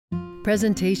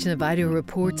Presentation of Idaho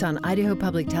Reports on Idaho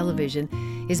Public Television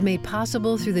is made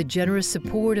possible through the generous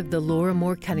support of the Laura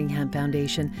Moore Cunningham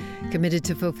Foundation, committed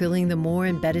to fulfilling the Moore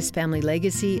and Bettis family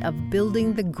legacy of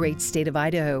building the great state of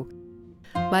Idaho.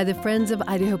 By the Friends of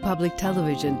Idaho Public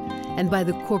Television and by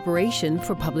the Corporation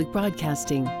for Public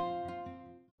Broadcasting.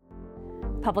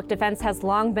 Public defense has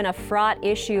long been a fraught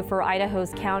issue for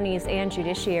Idaho's counties and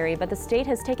judiciary, but the state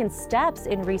has taken steps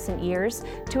in recent years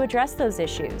to address those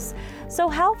issues. So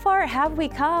how far have we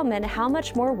come and how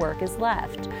much more work is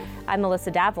left? I'm Melissa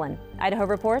Davlin. Idaho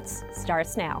Reports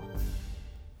starts now.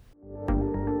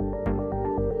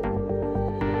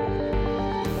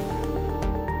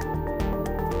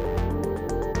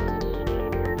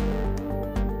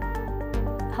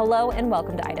 Hello and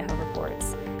welcome to Idaho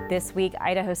Reports. This week,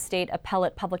 Idaho State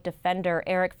Appellate Public Defender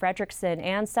Eric Frederickson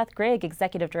and Seth Grigg,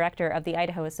 Executive Director of the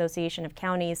Idaho Association of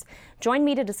Counties, joined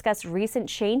me to discuss recent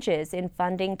changes in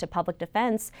funding to public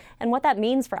defense and what that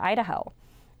means for Idaho.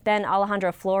 Then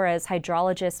Alejandro Flores,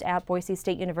 hydrologist at Boise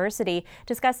State University,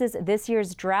 discusses this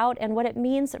year's drought and what it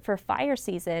means for fire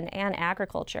season and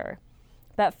agriculture.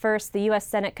 But first, the U.S.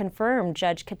 Senate confirmed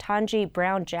Judge Ketanji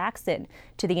Brown Jackson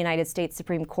to the United States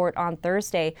Supreme Court on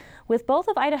Thursday, with both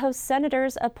of Idaho's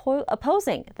senators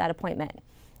opposing that appointment.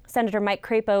 Senator Mike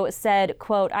Crapo said,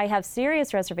 quote, "I have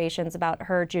serious reservations about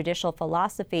her judicial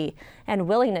philosophy and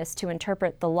willingness to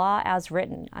interpret the law as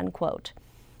written," unquote.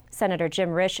 Senator Jim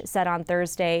Risch said on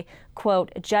Thursday,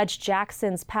 quote, "Judge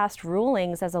Jackson's past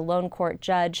rulings as a lone court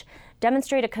judge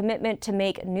demonstrate a commitment to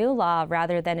make new law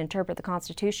rather than interpret the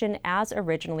Constitution as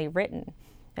originally written.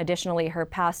 Additionally, her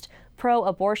past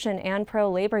pro-abortion and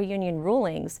pro-labor union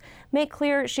rulings make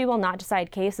clear she will not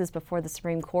decide cases before the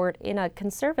Supreme Court in a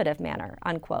conservative manner,"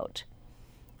 unquote.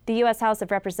 The U.S. House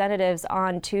of Representatives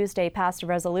on Tuesday passed a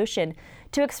resolution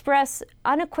to express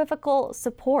unequivocal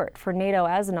support for NATO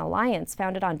as an alliance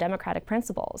founded on democratic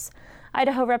principles.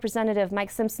 Idaho Representative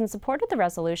Mike Simpson supported the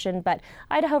resolution, but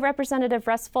Idaho Representative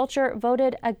Russ Fulcher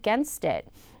voted against it.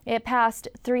 It passed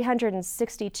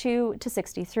 362 to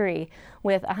 63,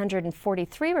 with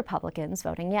 143 Republicans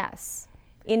voting yes.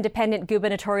 Independent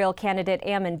gubernatorial candidate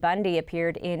Ammon Bundy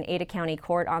appeared in Ada County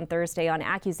Court on Thursday on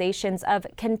accusations of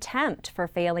contempt for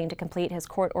failing to complete his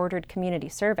court-ordered community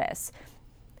service.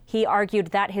 He argued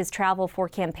that his travel for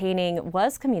campaigning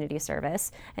was community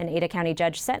service. An Ada County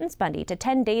judge sentenced Bundy to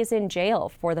 10 days in jail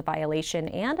for the violation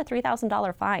and a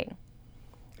 $3,000 fine.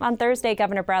 On Thursday,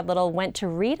 Governor Brad Little went to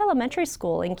Reed Elementary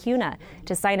School in Kuna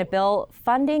to sign a bill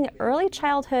funding early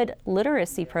childhood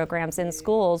literacy programs in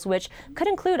schools, which could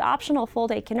include optional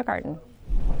full-day kindergarten.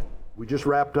 We just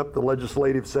wrapped up the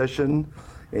legislative session,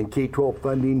 and K-12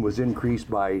 funding was increased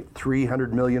by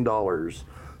 $300 million,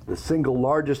 the single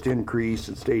largest increase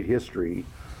in state history.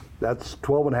 That's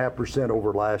 12.5%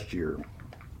 over last year.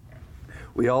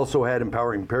 We also had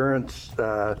Empowering Parents,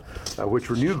 which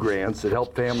were new grants that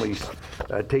help families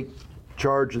take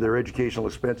charge of their educational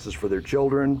expenses for their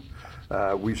children.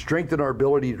 We've strengthened our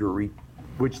ability to,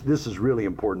 which this is really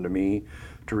important to me,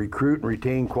 to recruit and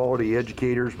retain quality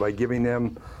educators by giving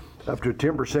them up to a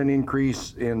 10%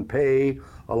 increase in pay,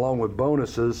 along with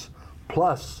bonuses,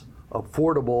 plus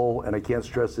affordable, and I can't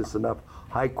stress this enough,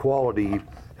 high quality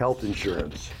health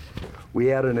insurance.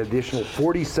 We add an additional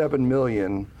 $47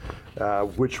 million,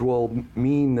 which will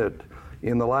mean that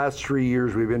in the last 3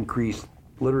 years we've increased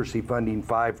literacy funding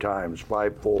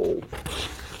fivefold.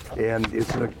 And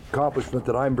it's an accomplishment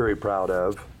that I'm very proud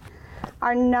of.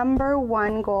 Our number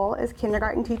one goal as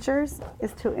kindergarten teachers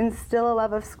is to instill a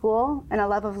love of school and a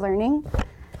love of learning.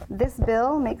 This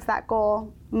bill makes that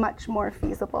goal much more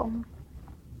feasible.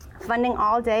 Funding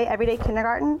all day, everyday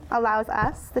kindergarten allows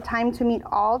us the time to meet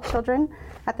all children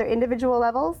at their individual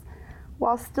levels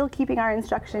while still keeping our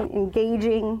instruction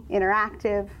engaging,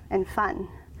 interactive, and fun.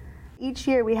 Each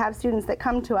year we have students that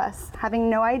come to us having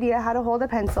no idea how to hold a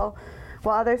pencil,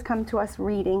 while others come to us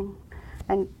reading,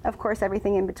 and of course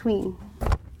everything in between.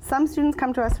 Some students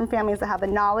come to us from families that have the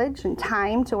knowledge and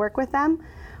time to work with them,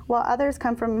 while others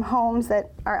come from homes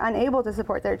that are unable to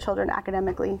support their children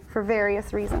academically for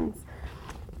various reasons.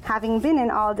 Having been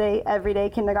in all-day, everyday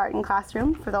kindergarten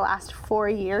classroom for the last 4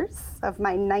 years of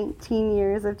my 19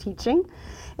 years of teaching,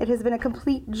 it has been a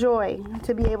complete joy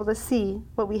to be able to see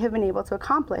what we have been able to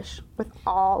accomplish with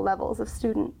all levels of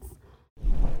students.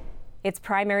 It's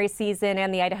primary season,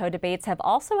 and the Idaho debates have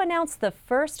also announced the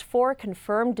first 4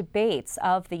 confirmed debates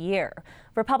of the year.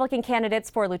 Republican candidates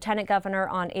for Lieutenant Governor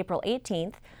on April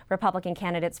 18th, Republican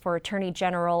candidates for Attorney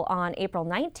General on April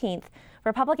 19th,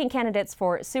 Republican candidates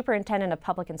for Superintendent of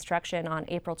Public Instruction on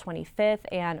April 25th,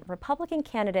 and Republican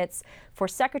candidates for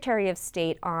Secretary of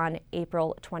State on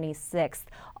April 26th.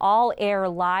 All air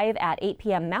live at 8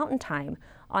 p.m. Mountain Time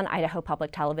on Idaho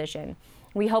Public Television.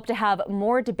 We hope to have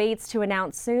more debates to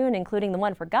announce soon, including the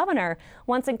one for governor,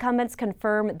 once incumbents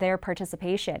confirm their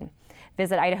participation.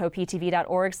 Visit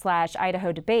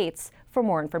idahoptv.org/Idaho debates for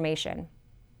more information.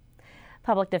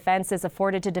 Public defense is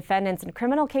afforded to defendants in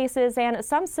criminal cases and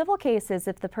some civil cases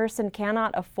if the person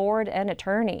cannot afford an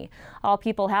attorney. All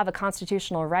people have a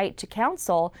constitutional right to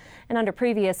counsel, and under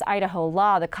previous Idaho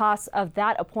law, the costs of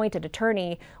that appointed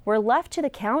attorney were left to the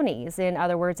counties, in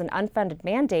other words, an unfunded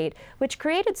mandate, which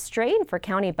created strain for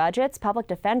county budgets, public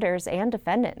defenders, and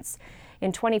defendants.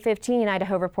 In 2015,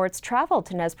 Idaho Reports traveled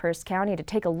to Nez Perce County to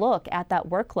take a look at that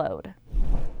workload.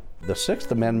 The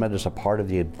Sixth Amendment is a part of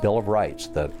the Bill of Rights,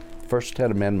 the first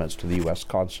 10 amendments to the U.S.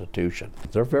 Constitution.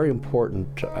 They're very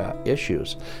important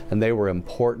issues, and they were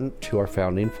important to our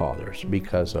founding fathers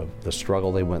because of the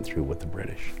struggle they went through with the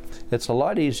British. It's a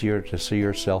lot easier to see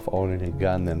yourself owning a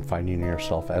gun than finding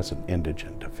yourself as an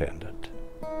indigent defendant.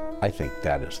 I think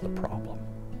that is the problem.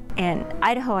 In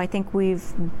Idaho, I think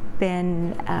we've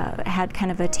been had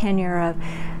kind of a tenure of,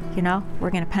 we're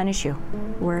going to punish you.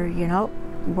 We're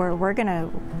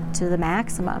going to the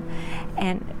maximum.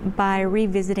 And by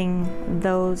revisiting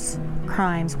those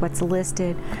crimes, what's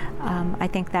listed, I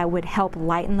think that would help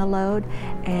lighten the load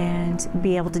and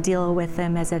be able to deal with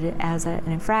them as an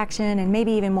infraction, and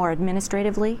maybe even more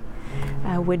administratively.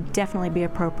 Would definitely be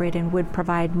appropriate and would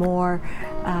provide more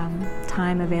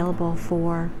time available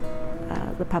for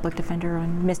the public defender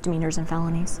on misdemeanors and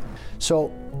felonies.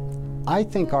 So I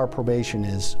think our probation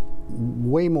is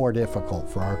way more difficult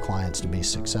for our clients to be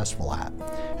successful at.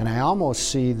 And I almost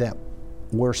see that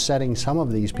we're setting some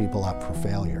of these people up for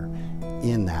failure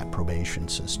in that probation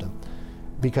system.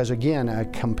 Because again, a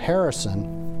comparison,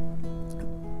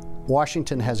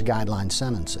 Washington has guideline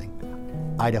sentencing.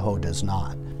 Idaho does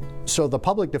not. So the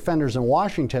public defenders in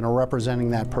Washington are representing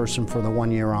that person for the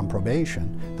 1 year on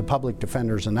probation. The public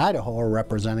defenders in Idaho are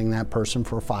representing that person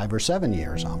for 5 or 7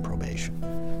 years on probation.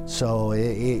 So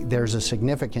there's a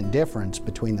significant difference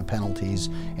between the penalties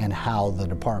and how the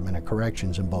Department of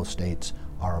Corrections in both states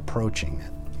are approaching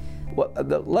it. Well,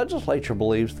 the legislature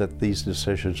believes that these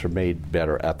decisions are made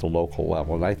better at the local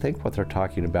level, and I think what they're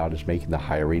talking about is making the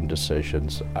hiring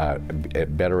decisions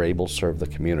better able to serve the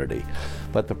community.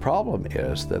 But the problem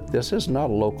is that this is not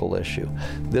a local issue.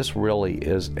 This really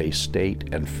is a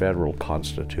state and federal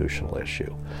constitutional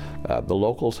issue. The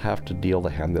locals have to deal the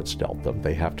hand that's dealt them.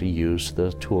 They have to use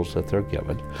the tools that they're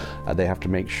given. They have to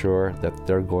make sure that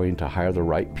they're going to hire the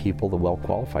right people, the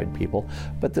well-qualified people,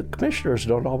 but the commissioners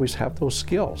don't always have those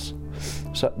skills.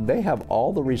 So they have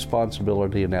all the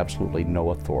responsibility and absolutely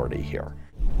no authority here.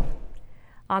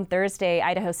 On Thursday,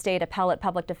 Idaho State Appellate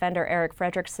Public Defender Eric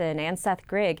Fredrickson and Seth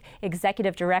Grigg,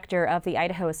 Executive Director of the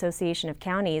Idaho Association of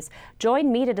Counties,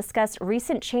 joined me to discuss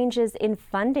recent changes in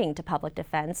funding to public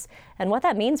defense and what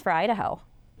that means for Idaho.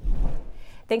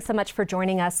 Thanks so much for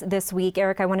joining us this week.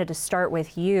 Eric, I wanted to start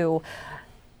with you.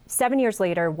 7 years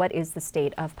later, what is the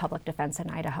state of public defense in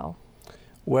Idaho?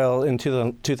 Well, in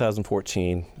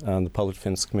 2014, the Public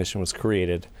Defense Commission was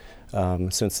created.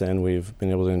 Since then, we've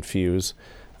been able to infuse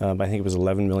I think it was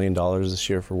 $11 million this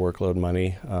year for workload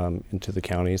money into the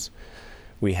counties.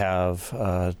 We have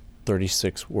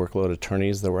 36 workload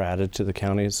attorneys that were added to the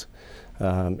counties,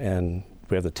 and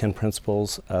we have the 10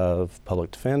 principles of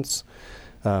public defense.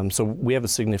 So we have a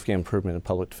significant improvement in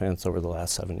public defense over the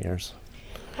last 7 years.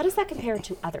 How does that compare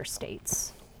to other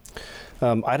states?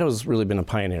 Idaho's really been a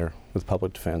pioneer with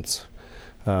public defense.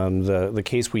 The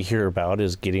case we hear about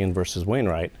is Gideon versus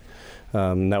Wainwright.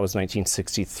 That was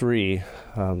 1963.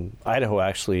 Idaho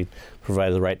actually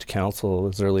provided the right to counsel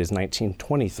as early as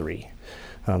 1923.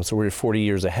 So we're 40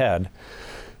 years ahead.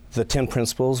 The 10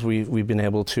 principles, we've been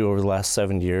able to, over the last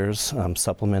 7 years,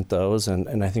 supplement those,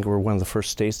 and I think we're one of the first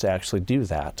states to actually do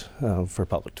that for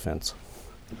public defense.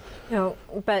 No,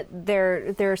 but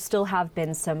there still have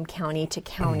been some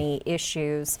county-to-county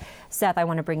issues. Seth, I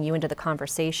want to bring you into the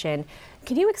conversation.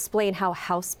 Can you explain how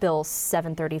House Bill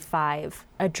 735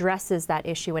 addresses that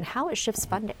issue and how it shifts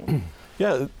funding?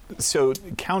 Yeah, so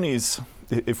counties,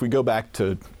 if we go back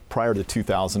to prior to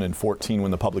 2014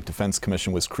 when the Public Defense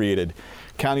Commission was created,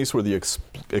 counties were the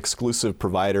exclusive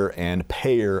provider and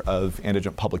payer of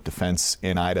indigent public defense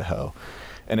in Idaho.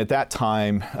 And at that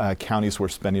time, counties were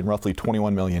spending roughly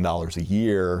 $21 million a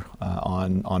year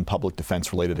on public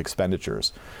defense-related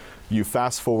expenditures. You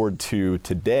fast forward to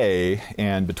today,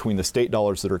 and between the state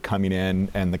dollars that are coming in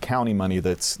and the county money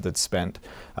that's spent,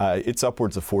 it's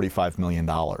upwards of $45 million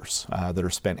that are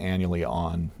spent annually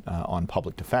on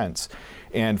public defense.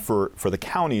 And for the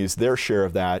counties, their share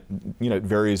of that, it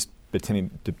varies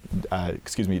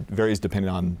varies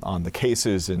depending on the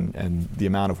cases and the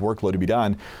amount of workload to be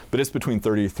done, but it's between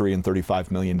 $33 and $35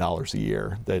 million a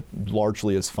year that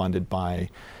largely is funded by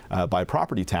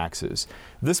property taxes.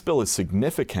 This bill is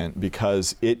significant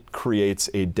because it creates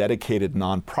a dedicated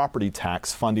non-property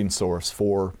tax funding source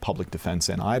for public defense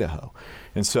in Idaho.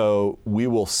 And so we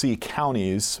will see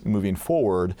counties moving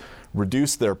forward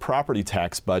reduce their property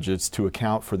tax budgets to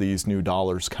account for these new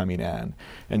dollars coming in.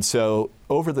 And so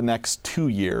over the next 2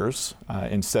 years,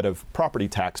 instead of property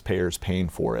taxpayers paying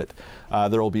for it,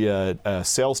 there will be a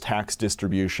sales tax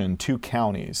distribution to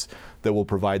counties that will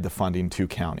provide the funding to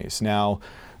counties. Now,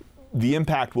 the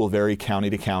impact will vary county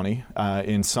to county.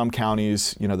 In some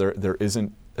counties, there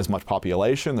isn't as much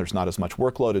population, there's not as much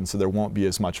workload, and so there won't be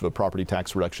as much of a property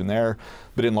tax reduction there.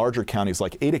 But in larger counties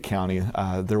like Ada County,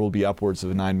 there will be upwards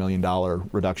of a $9 million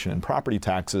reduction in property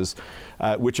taxes,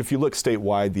 which if you look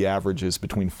statewide, the average is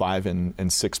between 5 and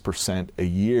 6% a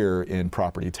year in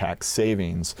property tax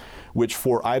savings, which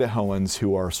for Idahoans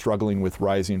who are struggling with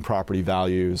rising property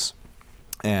values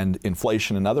and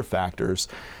inflation and other factors,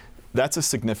 that's a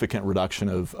significant reduction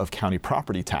of county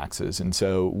property taxes. And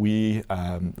so we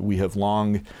have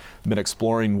long been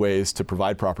exploring ways to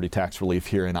provide property tax relief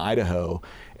here in Idaho.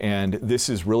 And this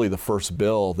is really the first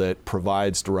bill that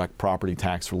provides direct property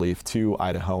tax relief to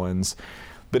Idahoans.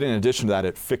 But in addition to that,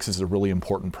 it fixes a really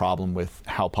important problem with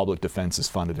how public defense is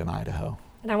funded in Idaho.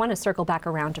 And I want to circle back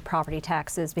around to property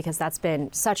taxes because that's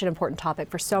been such an important topic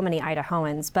for so many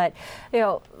Idahoans. But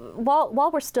while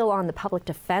we're still on the public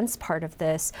defense part of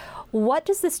this, what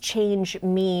does this change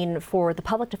mean for the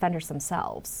public defenders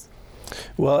themselves?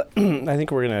 Well, I think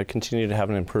we're going to continue to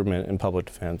have an improvement in public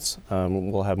defense.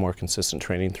 We'll have more consistent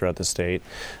training throughout the state.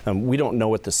 We don't know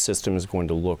what the system is going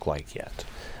to look like yet,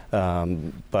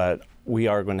 but we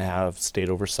are going to have state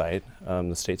oversight.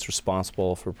 The state's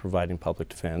responsible for providing public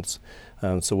defense.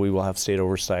 So we will have state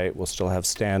oversight. We'll still have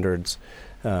standards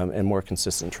and more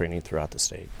consistent training throughout the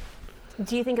state.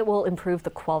 Do you think it will improve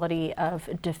the quality of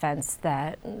defense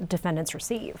that defendants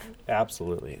receive?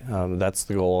 Absolutely. That's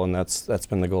the goal, and that's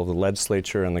been the goal of the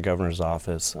legislature and the governor's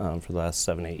office for the last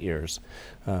 7-8 years.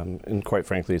 And quite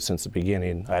frankly, since the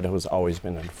beginning, Idaho's always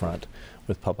been in front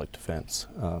with public defense.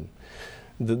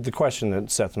 The question that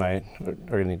Seth and I are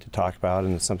going to need to talk about,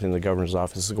 and it's something the governor's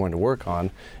office is going to work on,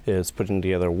 is putting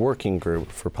together a working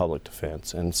group for public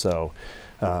defense. And so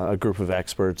a group of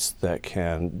experts that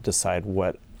can decide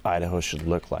what Idaho should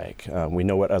look like. We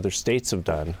know what other states have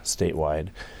done statewide,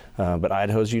 but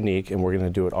Idaho's unique, and we're going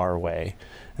to do it our way.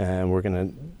 And we're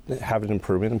going to have an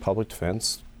improvement in public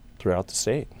defense throughout the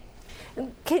state.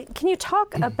 Can you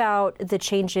talk about the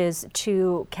changes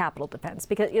to capital defense?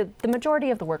 Because the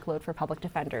majority of the workload for public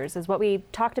defenders is what we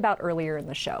talked about earlier in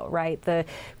the show, right? The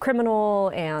criminal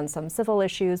and some civil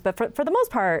issues, but for the most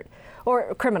part,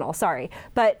 or criminal, sorry,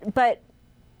 but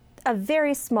a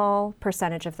very small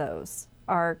percentage of those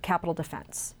are capital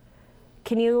defense.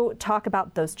 Can you talk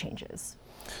about those changes?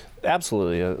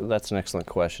 Absolutely, that's an excellent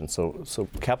question. So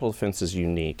capital defense is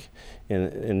unique,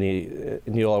 and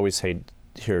you'll always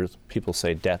hear people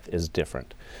say death is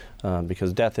different,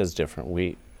 because death is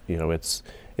different.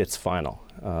 It's final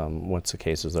once the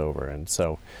case is over, and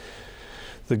so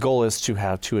the goal is to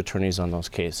have 2 attorneys on those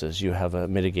cases. You have a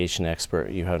mitigation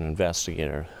expert, you have an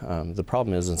investigator. The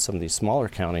problem is in some of these smaller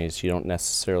counties, you don't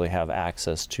necessarily have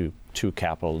access to 2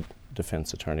 capital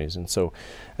defense attorneys. And so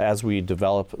as we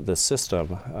develop the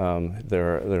system,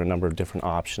 there are a number of different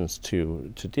options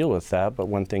to deal with that. But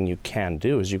one thing you can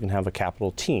do is you can have a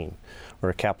capital team or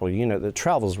a capital unit that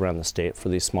travels around the state for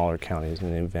these smaller counties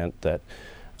in the event that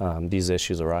these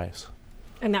issues arise.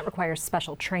 And that requires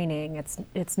special training.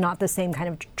 It's not the same kind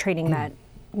of training that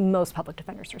most public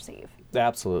defenders receive.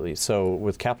 Absolutely. So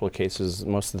with capital cases,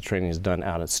 most of the training is done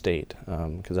out of state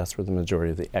because that's where the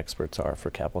majority of the experts are for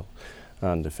capital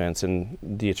defense. And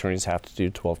the attorneys have to do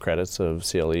 12 credits of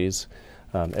CLEs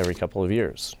every couple of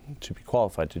years to be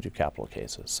qualified to do capital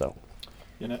cases. So,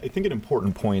 I think an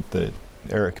important point that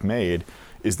Eric made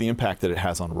is the impact that it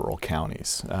has on rural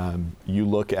counties. You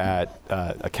look at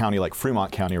a county like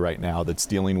Fremont County right now that's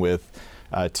dealing with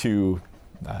a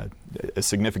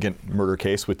significant murder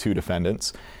case with 2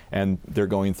 defendants, and they're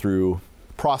going through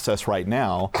process right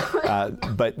now,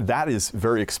 but that is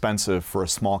very expensive for a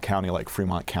small county like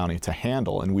Fremont County to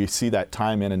handle. And we see that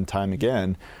time in and time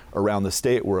again around the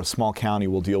state where a small county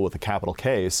will deal with a capital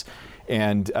case.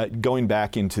 And going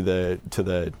back into the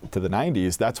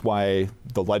 90s, that's why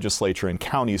the legislature and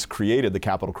counties created the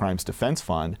Capital Crimes Defense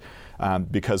Fund,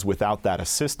 because without that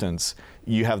assistance,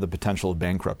 you have the potential of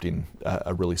bankrupting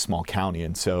a really small county.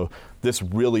 And so this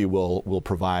really will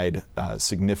provide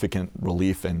significant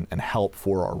relief and help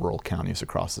for our rural counties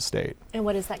across the state. And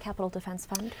what is that Capital Defense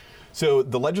Fund? So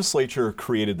the legislature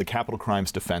created the Capital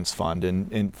Crimes Defense Fund,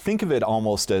 and think of it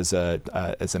almost as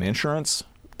an insurance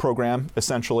program,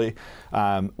 essentially,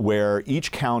 where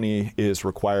each county is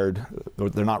required,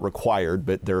 they're not required,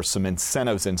 but there are some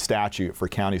incentives in statute for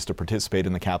counties to participate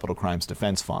in the Capital Crimes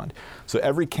Defense Fund. So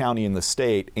every county in the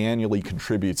state annually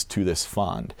contributes to this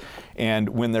fund. And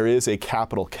when there is a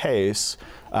capital case,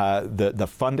 the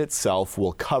fund itself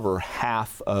will cover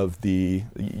half of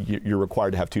you're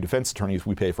required to have 2 defense attorneys,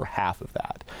 we pay for half of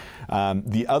that.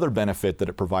 The other benefit that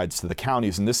it provides to the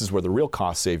counties, and this is where the real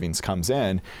cost savings comes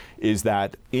in, is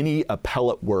that any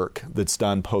appellate work that's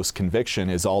done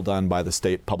post-conviction is all done by the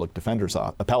state appellate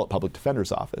public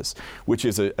defender's office, which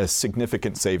is a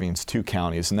significant savings to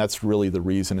counties, and that's really the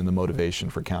reason and the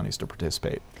motivation for counties to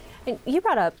participate. And you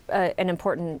brought up an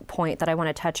important point that I want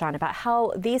to touch on about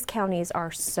how these counties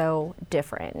are so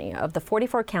different. You know, of the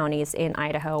 44 counties in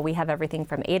Idaho, we have everything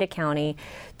from Ada County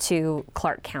to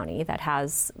Clark County that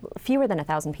has fewer than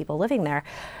 1,000 people living there.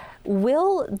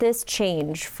 Will this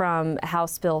change from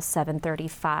House Bill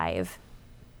 735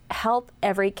 help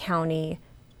every county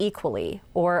equally,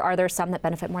 or are there some that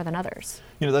benefit more than others?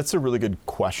 You know, that's a really good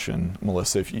question,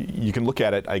 Melissa. If you can look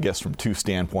at it, I guess, from 2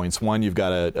 standpoints. One, you've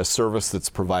got a service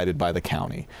that's provided by the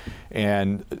county.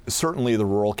 And certainly the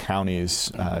rural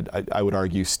counties, I would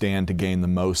argue, stand to gain the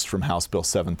most from House Bill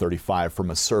 735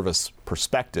 from a service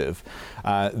perspective.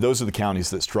 Those are the counties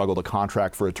that struggle to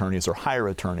contract for attorneys or hire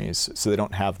attorneys, so they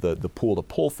don't have the pool to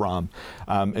pull from.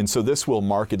 And so this will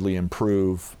markedly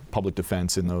improve public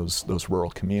defense in those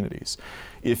rural communities.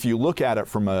 If you look at it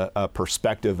from a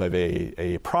perspective of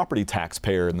a property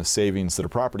taxpayer and the savings that a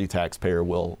property taxpayer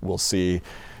will see,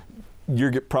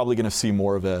 you're probably going to see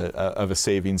more of a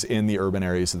savings in the urban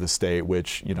areas of the state,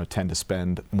 which tend to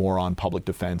spend more on public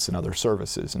defense and other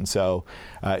services. And so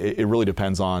it really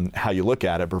depends on how you look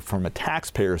at it. But from a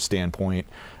taxpayer standpoint,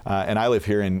 and I live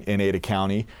here in Ada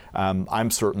County, I'm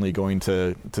certainly going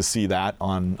to see that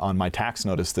on my tax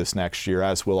notice this next year,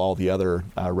 as will all the other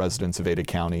residents of Ada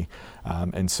County.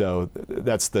 And so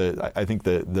that's I think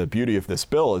the beauty of this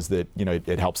bill is that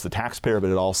it helps the taxpayer, but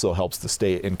it also helps the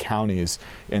state and counties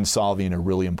in solving a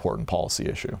really important policy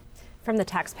issue. From the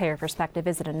taxpayer perspective,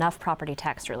 is it enough property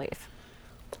tax relief?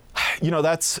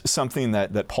 That's something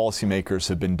that policymakers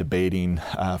have been debating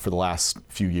for the last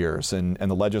few years. And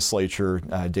the legislature,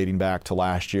 dating back to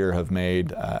last year, have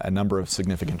made a number of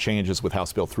significant changes with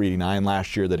House Bill 389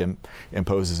 last year that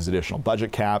imposes additional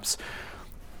budget caps.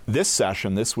 This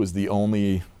session, this was the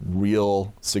only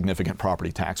real significant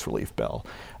property tax relief bill.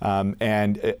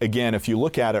 And again, if you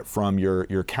look at it from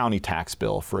your county tax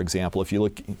bill, for example,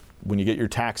 when you get your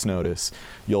tax notice,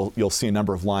 you'll see a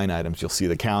number of line items. You'll see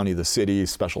the county, the city,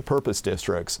 special purpose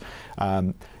districts.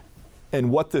 And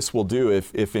what this will do,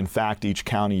 if in fact each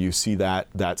county you see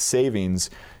that savings,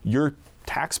 your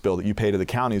tax bill that you pay to the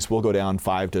counties will go down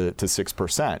 5 to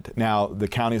 6%. Now, the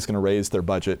county is going to raise their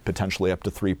budget potentially up to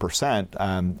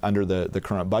 3% under the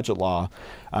current budget law,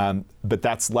 but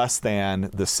that's less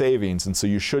than the savings, and so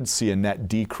you should see a net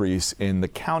decrease in the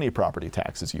county property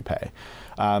taxes you pay.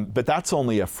 But that's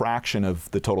only a fraction of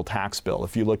the total tax bill.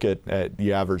 If you look at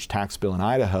the average tax bill in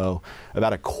Idaho,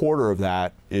 about a quarter of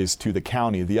that is to the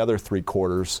county. The other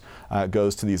 3/4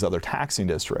 goes to these other taxing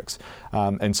districts.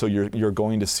 And so you're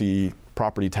going to see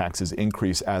property taxes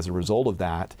increase as a result of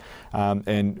that.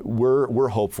 And we're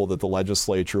hopeful that the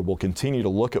legislature will continue to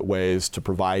look at ways to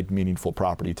provide meaningful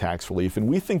property tax relief. And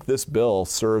we think this bill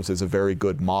serves as a very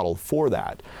good model for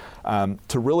that.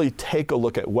 To really take a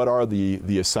look at what are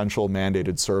the essential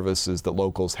mandated services that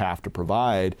locals have to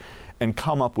provide and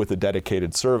come up with a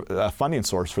dedicated funding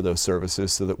source for those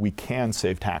services so that we can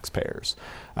save taxpayers.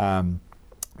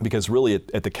 Because really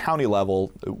at the county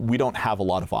level, we don't have a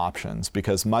lot of options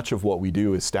because much of what we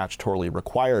do is statutorily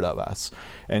required of us.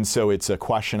 And so it's a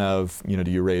question of,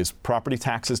 do you raise property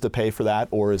taxes to pay for that,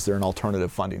 or is there an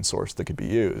alternative funding source that could be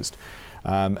used?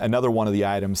 Another one of the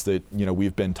items that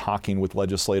we've been talking with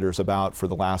legislators about for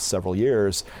the last several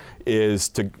years is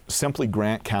to simply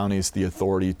grant counties the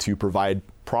authority to provide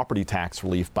property tax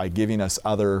relief by giving us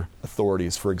other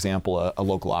authorities, for example, a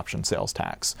local option sales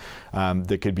tax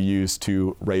that could be used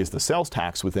to raise the sales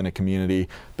tax within a community,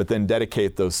 but then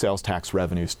dedicate those sales tax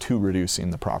revenues to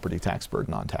reducing the property tax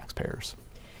burden on taxpayers.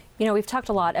 You know, we've talked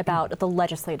a lot about the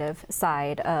legislative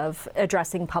side of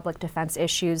addressing public defense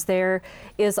issues. There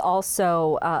is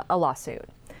also a lawsuit,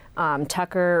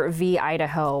 Tucker v.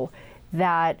 Idaho,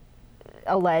 that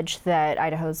alleged that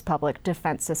Idaho's public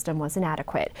defense system was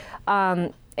inadequate.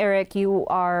 Eric, you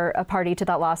are a party to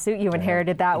that lawsuit. You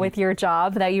inherited that with your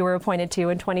job that you were appointed to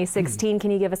in 2016. Can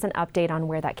you give us an update on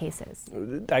where that case is?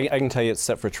 I can tell you it's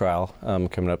set for trial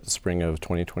coming up the spring of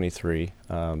 2023,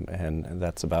 and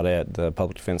that's about it. The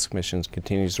Public Defense Commission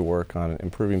continues to work on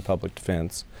improving public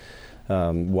defense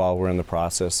while we're in the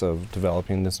process of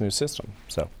developing this new system.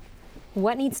 So,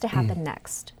 what needs to happen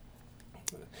next?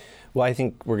 Well, I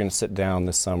think we're going to sit down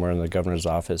this summer, and the governor's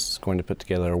office is going to put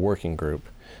together a working group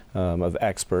of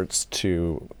experts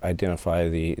to identify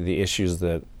the issues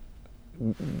that,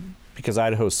 because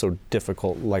Idaho is so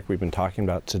difficult, like we've been talking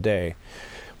about today,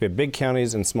 we have big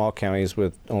counties and small counties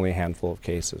with only a handful of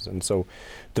cases. And so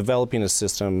developing a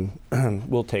system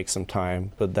will take some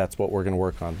time, but that's what we're going to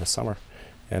work on this summer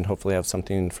and hopefully have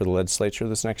something for the legislature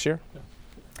this next year.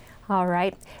 All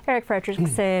right. Eric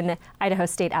Fredrickson, Idaho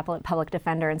State Appellate Public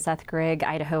Defender, and Seth Grigg,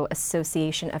 Idaho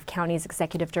Association of Counties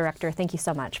Executive Director. Thank you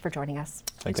so much for joining us.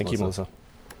 Thank you, Melissa.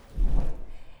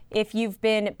 If you've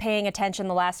been paying attention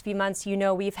the last few months, you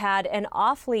know we've had an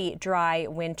awfully dry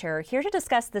winter. Here to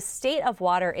discuss the state of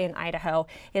water in Idaho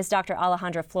is Dr.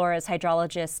 Alejandra Flores,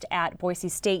 hydrologist at Boise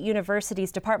State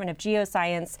University's Department of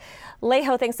Geoscience.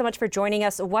 Lejo, thanks so much for joining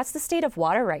us. What's the state of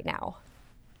water right now?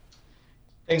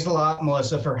 Thanks a lot,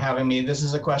 Melissa, for having me. This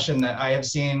is a question that I have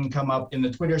seen come up in the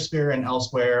Twitter sphere and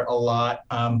elsewhere a lot.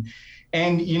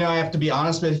 And, you know, I have to be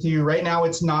honest with you, right now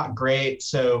it's not great.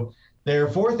 So there are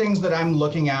 4 things that I'm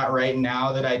looking at right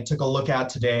now that I took a look at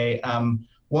today.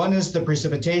 One is the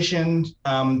precipitation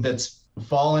that's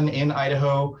fallen in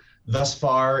Idaho thus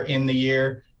far in the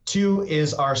year. 2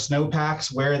 is our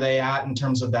snowpacks, where are they at in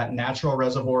terms of that natural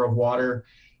reservoir of water.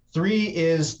 3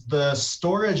 is the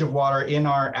storage of water in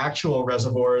our actual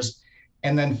reservoirs.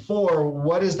 And then 4,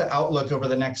 what is the outlook over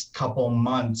the next couple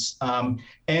months? And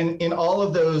in all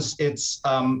of those, it's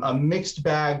a mixed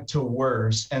bag to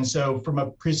worse. And so from a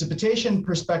precipitation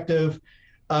perspective,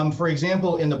 for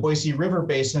example, in the Boise River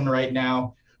Basin right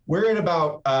now, we're at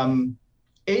about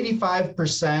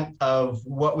 85% of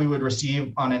what we would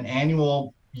receive on an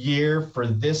annual year for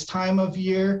this time of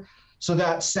year. So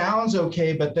that sounds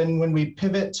okay, but then when we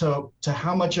pivot to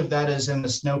how much of that is in the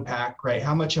snowpack, right?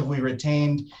 How much have we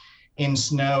retained in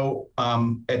snow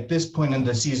at this point in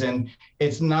the season?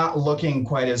 It's not looking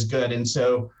quite as good. And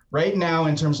so right now,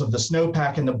 in terms of the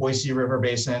snowpack in the Boise River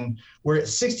Basin, we're at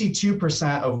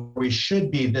 62% of where we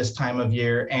should be this time of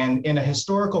year. And in a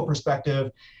historical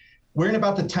perspective, we're in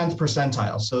about the 10th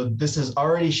percentile. So this is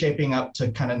already shaping up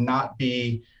to kind of not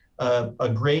be a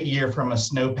great year from a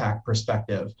snowpack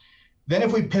perspective. Then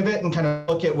if we pivot and kind of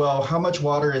look at, well, how much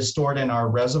water is stored in our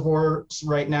reservoirs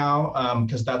right now,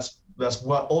 because that's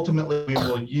what ultimately we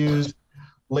will use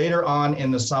later on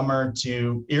in the summer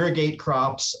to irrigate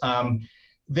crops.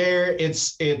 There,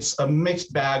 it's a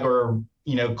mixed bag, or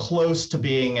close to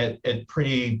being at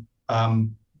pretty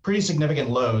significant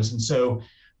lows. And so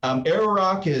Arrow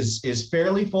Rock is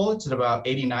fairly full. It's at about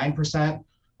 89%.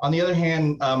 On the other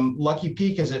hand, Lucky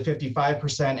Peak is at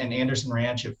 55% and Anderson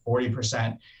Ranch at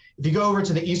 40%. If you go over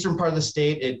to the eastern part of the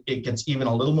state, it gets even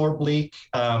a little more bleak.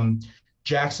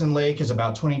 Jackson Lake is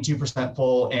about 22%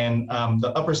 full, and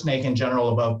the Upper Snake in general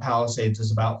above Palisades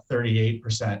is about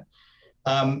 38%.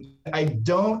 I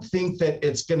don't think that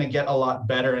it's going to get a lot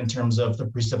better in terms of the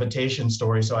precipitation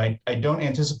story, so I don't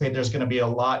anticipate there's going to be a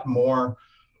lot more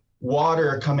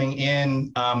water coming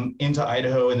in into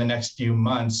Idaho in the next few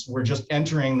months. We're just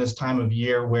entering this time of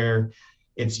year where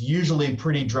it's usually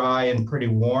pretty dry and pretty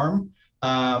warm.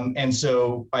 And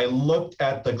so I looked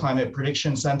at the Climate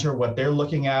Prediction Center, what they're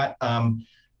looking at.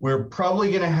 We're probably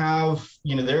going to have,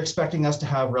 they're expecting us to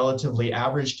have relatively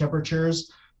average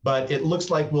temperatures, but it looks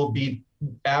like we'll be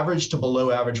average to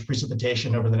below average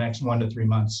precipitation over the next 1 to 3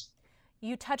 months.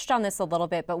 You touched on this a little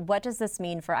bit, but what does this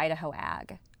mean for Idaho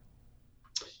ag?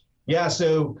 Yeah,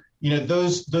 so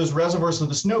those reservoirs, so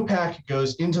the snowpack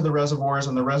goes into the reservoirs,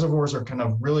 and the reservoirs are kind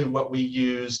of really what we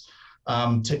use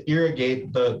to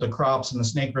irrigate the crops in the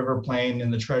Snake River Plain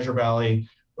and the Treasure Valley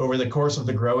over the course of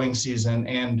the growing season.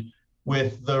 And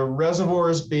with the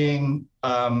reservoirs being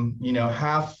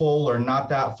half full or not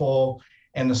that full,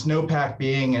 and the snowpack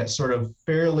being at sort of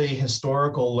fairly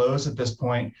historical lows at this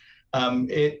point,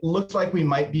 it looks like we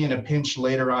might be in a pinch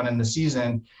later on in the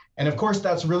season. And of course,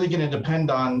 that's really going to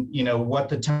depend on, what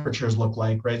the temperatures look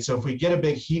like, right? So if we get a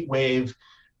big heat wave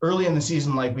early in the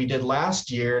season like we did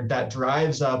last year, that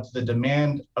drives up the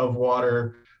demand of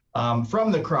water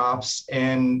from the crops.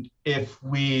 And if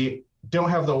we don't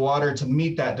have the water to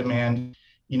meet that demand,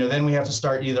 then we have to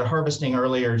start either harvesting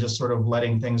early or just sort of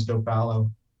letting things go fallow.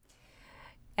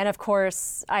 And of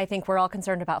course, I think we're all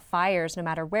concerned about fires no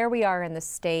matter where we are in the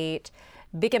state.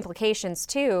 Big implications,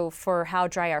 too, for how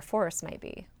dry our forests might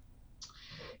be.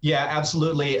 Yeah,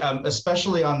 absolutely.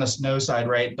 Especially on the snow side,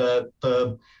 right?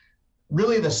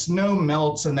 Really the snow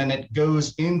melts and then it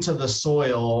goes into the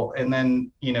soil, and then,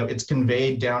 it's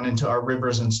conveyed down into our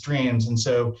rivers and streams. And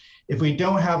so if we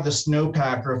don't have the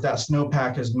snowpack, or if that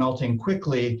snowpack is melting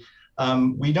quickly,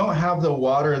 we don't have the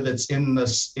water that's in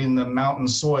the mountain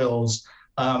soils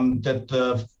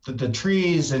that the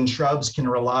trees and shrubs can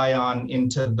rely on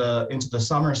into the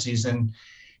summer season.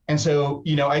 And so,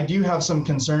 I do have some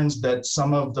concerns that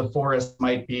some of the forests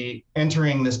might be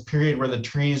entering this period where the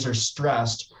trees are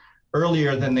stressed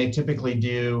earlier than they typically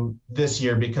do this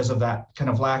year because of that kind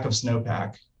of lack of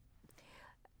snowpack.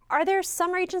 Are there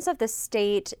some regions of the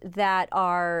state that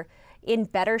are in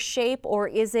better shape, or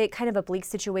is it kind of a bleak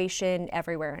situation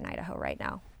everywhere in Idaho right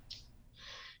now?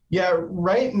 Yeah,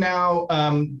 right now,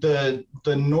 the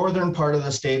northern part of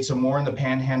the state, so more in the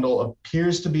Panhandle,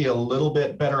 appears to be a little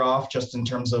bit better off just in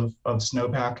terms of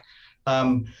snowpack.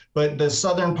 But the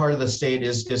southern part of the state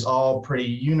is all pretty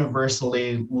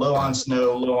universally low on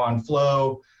snow, low on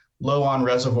flow, low on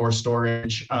reservoir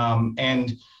storage.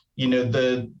 And,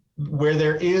 where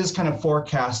there is kind of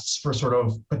forecasts for sort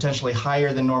of potentially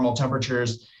higher than normal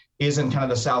temperatures is in kind of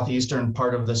the southeastern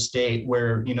part of the state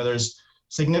where, there's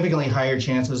significantly higher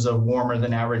chances of warmer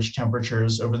than average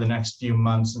temperatures over the next few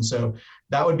months. And so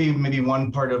that would be maybe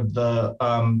one part of the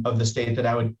state that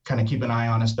I would kind of keep an eye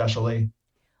on especially.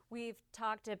 We've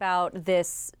talked about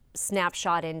this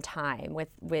snapshot in time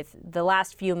with the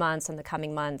last few months and the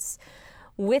coming months.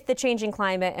 With the changing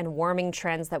climate and warming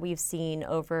trends that we've seen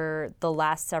over the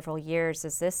last several years,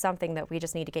 is this something that we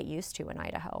just need to get used to in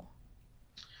Idaho?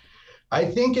 I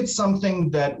think it's something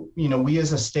that, we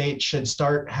as a state should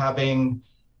start having,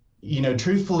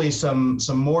 truthfully, some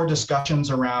more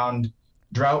discussions around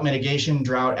drought mitigation,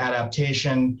 drought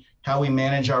adaptation, how we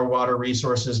manage our water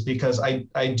resources, because I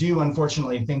do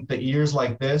unfortunately think that years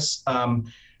like this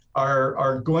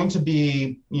are going to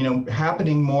be,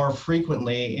 happening more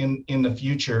frequently in the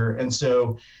future. And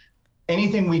so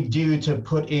anything we do to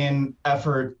put in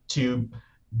effort to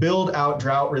build out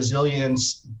drought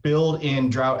resilience, build in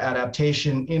drought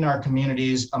adaptation in our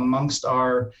communities, amongst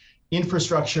our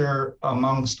infrastructure,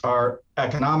 amongst our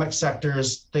economic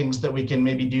sectors, things that we can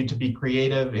maybe do to be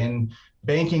creative in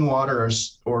banking water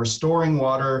or storing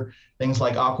water, things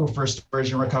like aquifer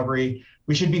storage and recovery.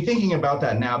 We should be thinking about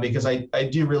that now, because I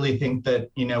do really think that,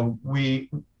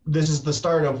 this is the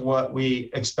start of what we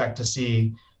expect to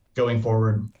see going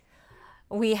forward.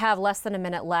 We have less than a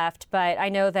minute left, but I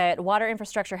know that water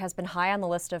infrastructure has been high on the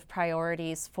list of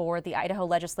priorities for the Idaho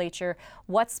legislature.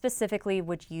 What specifically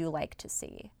would you like to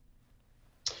see?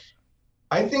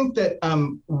 I think that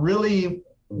really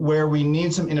where we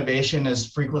need some innovation is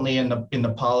frequently in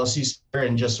the policy sphere,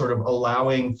 and just sort of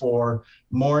allowing for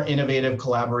more innovative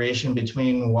collaboration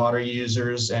between water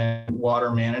users and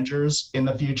water managers in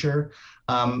the future.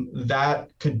 That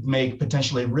could make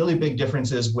potentially really big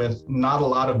differences with not a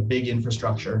lot of big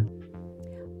infrastructure.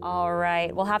 All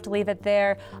right, we'll have to leave it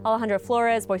there. Alejandro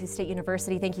Flores, Boise State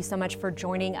University, thank you so much for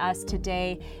joining us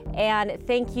today. And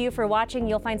thank you for watching.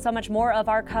 You'll find so much more of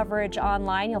our coverage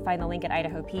online. You'll find the link at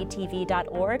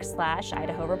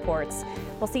idahoptv.org/Idaho Reports.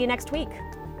 We'll see you next week.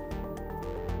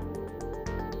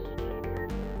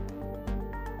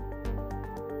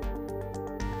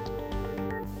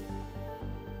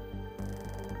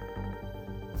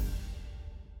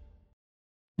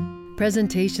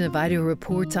 Presentation of Idaho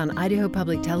Reports on Idaho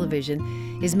Public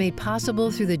Television is made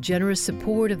possible through the generous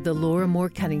support of the Laura Moore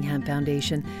Cunningham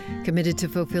Foundation, committed to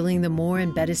fulfilling the Moore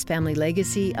and Bettis family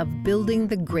legacy of building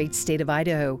the great state of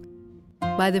Idaho,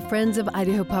 by the Friends of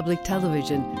Idaho Public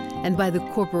Television, and by the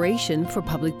Corporation for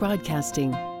Public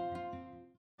Broadcasting.